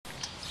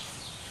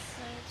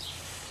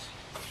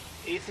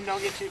Ethan,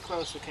 don't get too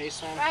close, okay,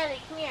 son?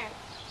 Riley, come here.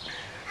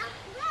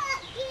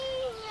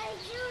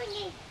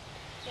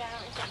 Yeah,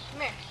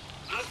 come here.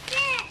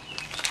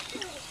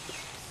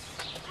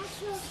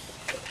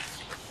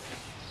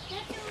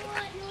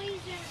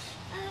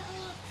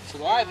 It's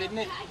alive, isn't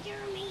it?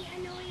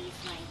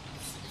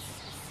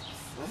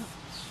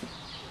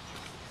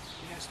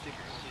 Yeah, stick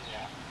her.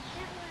 Yeah.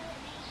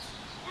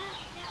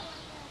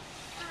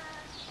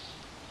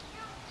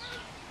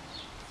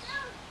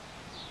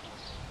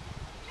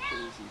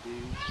 Crazy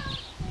dude.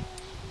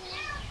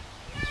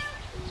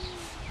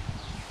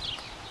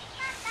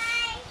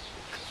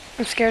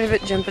 I'm scared of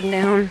it jumping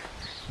down,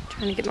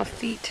 trying to get my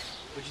feet.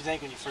 What'd you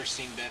think when you first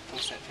seen Beth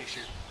post that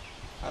picture?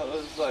 I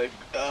was like,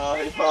 oh,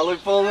 he probably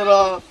pulled it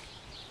off.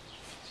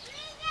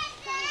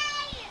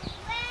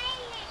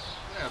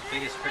 Look how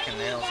big his freaking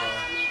nails are.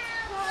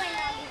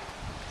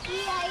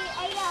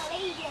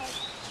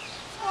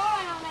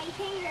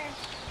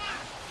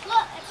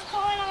 Look, it's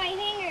crawling on my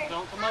finger.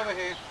 Don't come over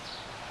here.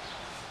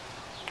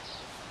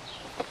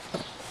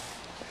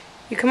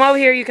 You come over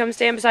here, you come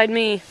stand beside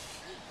me.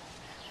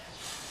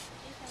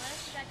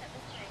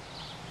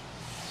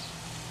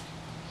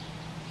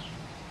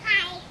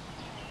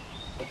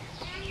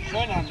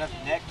 Probably not enough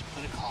neck to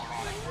put a collar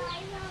on it.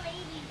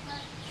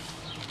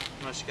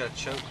 Unless you got a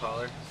choke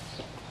collar.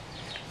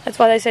 That's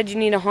why they said you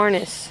need a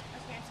harness.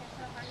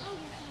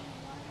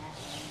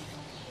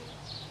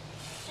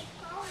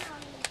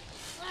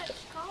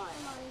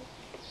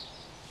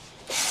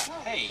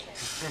 Hey.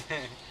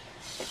 Trying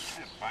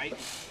to bite.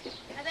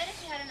 I bet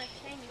if you had enough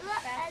chain, you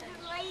could fasten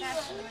the one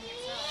yourself.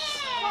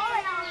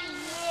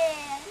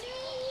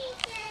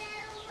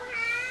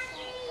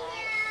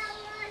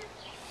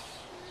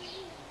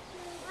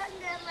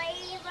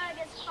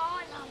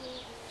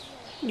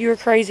 You were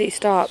crazy,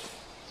 stop.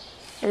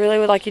 I really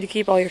would like you to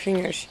keep all your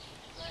fingers.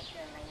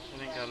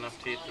 It ain't got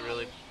enough teeth to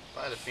really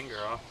bite a finger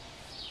off.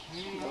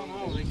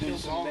 No, they Do kill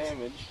some balls.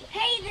 damage.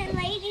 Hey, the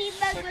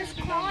ladybug was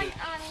crawling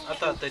on me. I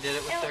thought they did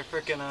it with their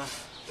freaking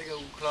big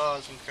old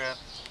claws and crap.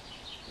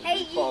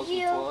 Hey, Paws and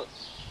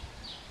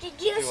did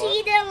slut. you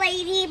see the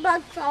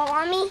ladybug crawl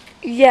on me?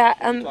 Yeah,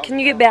 can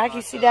you get back?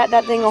 You see that?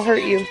 That thing will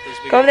hurt you.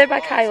 Go over there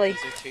by Kylie.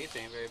 Their teeth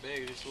ain't very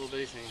big, just little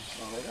bitty things.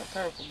 Oh, they got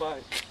powerful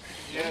bites.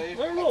 Yeah,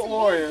 They're little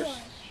warriors.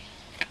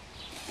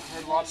 I've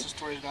heard lots of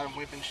stories about them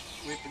whipping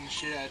the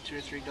shit out of 2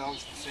 or 3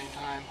 dogs at the same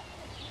time.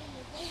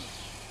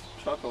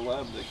 Chocolate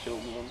Lab, they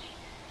killed one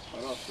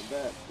right off the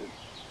bat.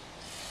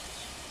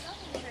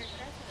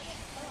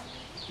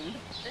 This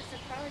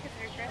is probably because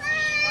they're aggressive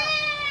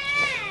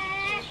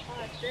as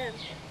fuck.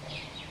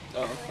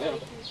 Oh, yeah.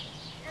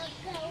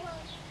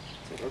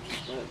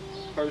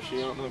 Hershey, I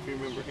don't know if you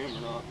remember him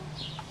or not.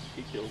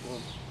 He killed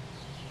one.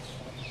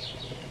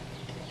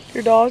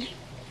 Your dog?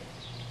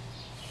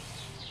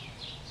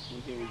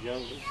 When he was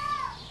younger.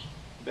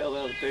 Bailed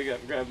out of the pickup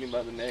and grabbed him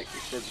by the neck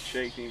and started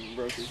shaking him and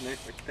broke his neck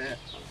like that.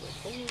 I was like,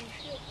 holy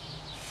shit.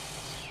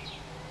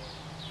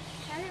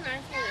 Kind of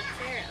reminds me of the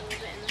ferret a little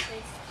bit in the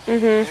face.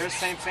 Mm-hmm. They're the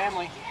same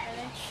family. Are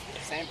they?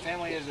 Same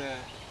family as the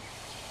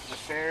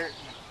ferret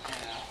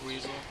and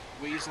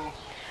weasel.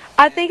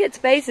 I think its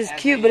face is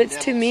cute, but it's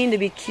too mean to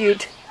be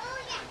cute.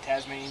 And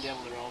Tasmanian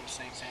devil, they're all the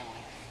same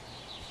family.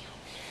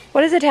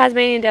 What does a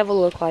Tasmanian devil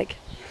look like?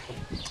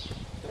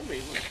 I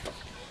mean,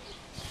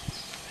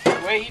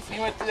 The way he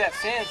went through that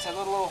fence, that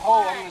little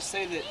hole, I'm going to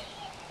say that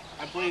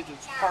I believe the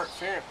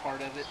ferret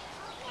part of it.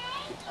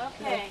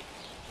 Okay.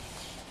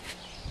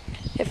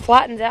 It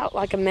flattens out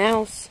like a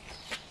mouse.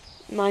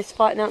 Mice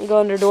flatten out and go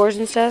under doors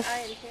and stuff. I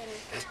am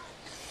kidding.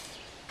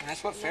 And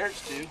that's what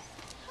ferrets do.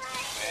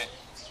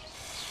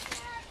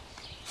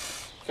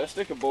 can I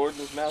stick a board in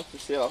his mouth to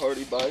see how hard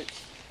he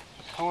bites?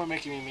 I want to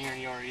make him any meaner than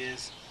he already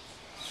is.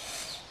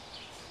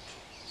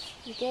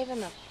 You gave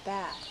him a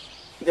bath.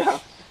 Yeah.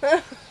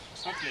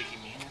 It's not to make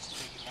him mean, it's to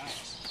make him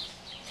nice.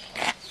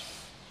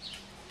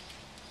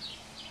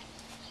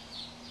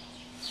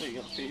 So you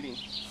gonna feed him?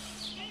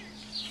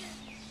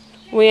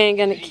 We ain't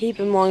gonna keep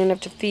him long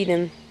enough to feed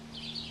him.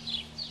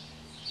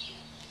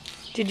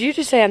 Did you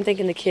just say I'm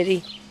thinking the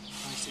kitty?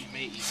 I say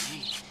may eat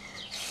me.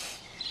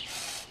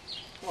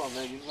 Come on,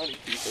 man, you let him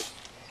keep it.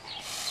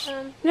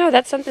 No,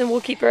 that's something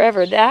we'll keep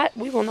forever. That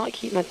we will not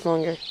keep much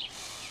longer.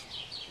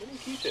 Let him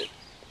keep it.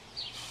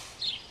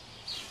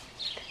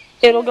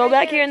 It'll go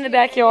back here in the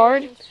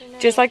backyard,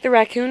 just like the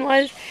raccoon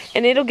was,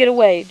 and it'll get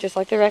away, just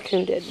like the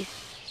raccoon did.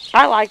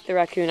 I like the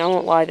raccoon, I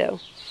won't lie though.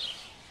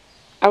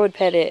 I would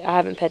pet it. I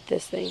haven't pet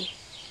this thing.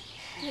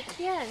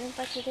 Yeah, I didn't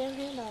bite your damn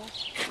hand off.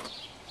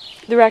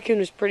 The raccoon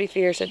was pretty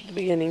fierce at the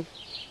beginning.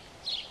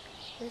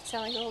 Did it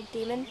sound like an old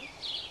demon?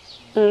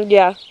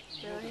 Yeah.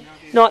 Really?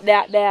 Not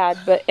that bad,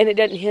 but and it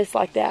doesn't hiss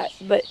like that,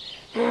 but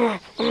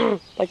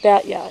like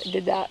that, yeah, it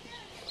did that.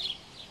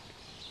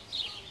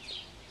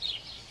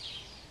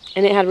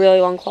 And it had really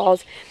long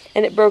claws,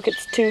 and it broke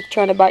its tooth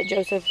trying to bite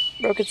Joseph.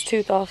 Broke its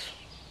tooth off.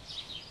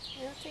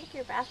 I don't think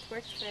your bath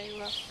works very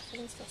well. I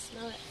can still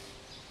smell it.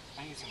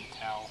 I'm using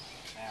a towel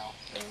now.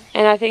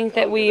 And I think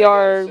that we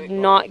are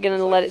not going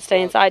to let it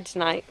stay inside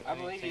tonight. I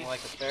believe you. Anything like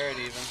a ferret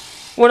even.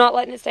 We're not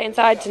letting it stay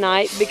inside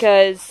tonight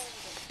because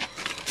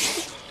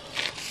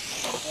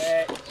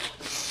Hey,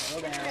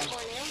 settle down.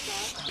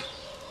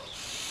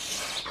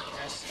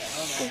 Just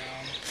settle down.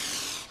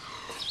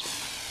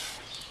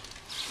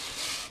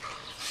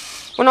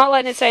 we're not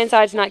letting it stay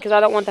inside tonight because I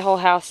don't want the whole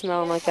house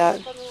smelling like that. I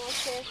was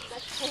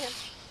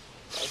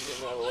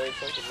getting out of the way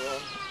so I could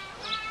run.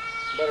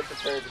 Better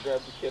prepared to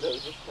grab the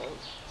kiddos this time.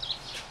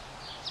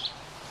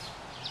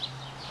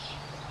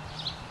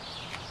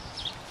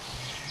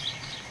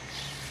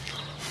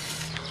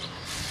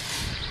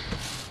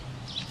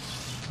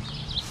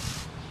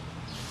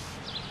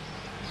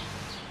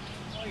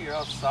 Oh, you're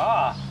all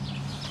soft.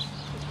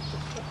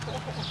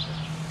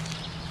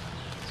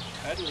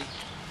 Cuddly.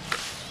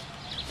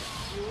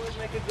 You would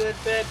make a good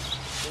bed.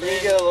 You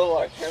get a little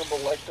like Hannibal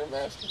Lecter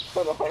mask to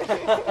put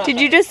on. Did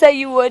you just say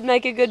you would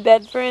make a good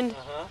bed friend?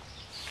 Uh-huh.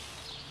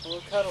 A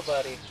little cuddle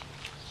buddy.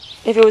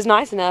 If it was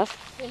nice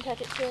enough. You can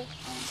touch it too.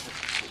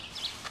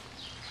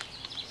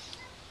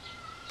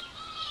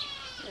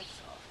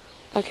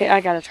 Okay,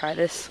 I gotta try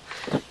this.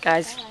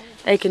 Guys,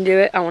 they can do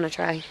it. I wanna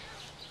try.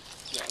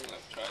 Yeah, I'm gonna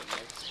try it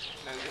next.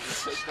 I'm gonna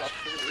push off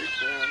the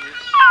reach around me.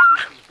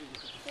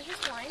 Is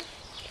this mine?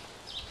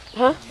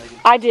 Huh?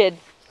 I did.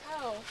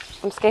 Oh.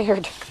 I'm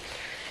scared.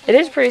 It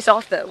is pretty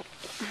soft though.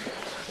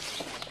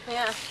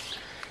 Yeah.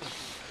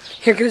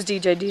 Here goes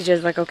DJ.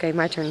 DJ's like, okay,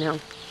 my turn now.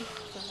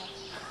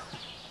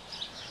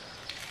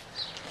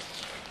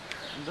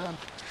 I'm done.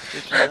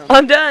 Get you done.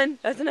 I'm done.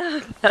 That's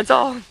enough. That's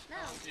all. Do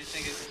you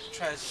think it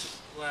tries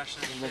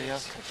splashing Anybody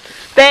else?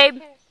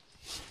 Babe.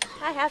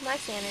 I have my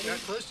sanity. Got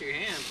close to your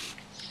hand.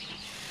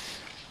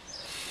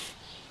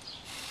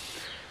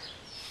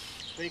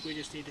 I think we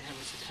just need to have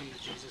a come to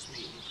Jesus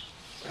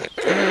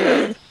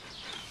meeting.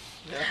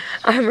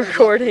 I'm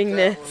recording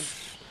That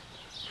this.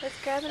 Let's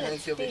grab it one. I at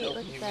think he'll be feet.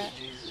 helping Look you at that.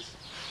 meet Jesus.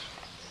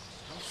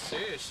 I'm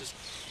serious. Just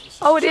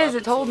Oh, it is. chopping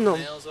It's holding some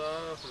them. nails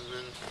off, and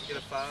then get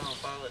a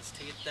file its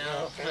teeth No,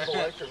 down. Hannibal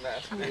Lecter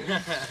mask, dude.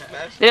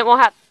 Mask. Then it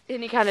won't have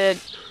any kind of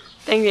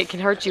thing that can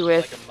hurt you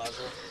Like with. a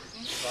muzzle.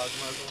 Dog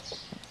muzzle.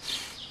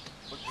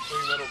 With the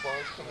 3 metal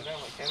bars coming down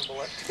like Hannibal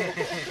Lecter.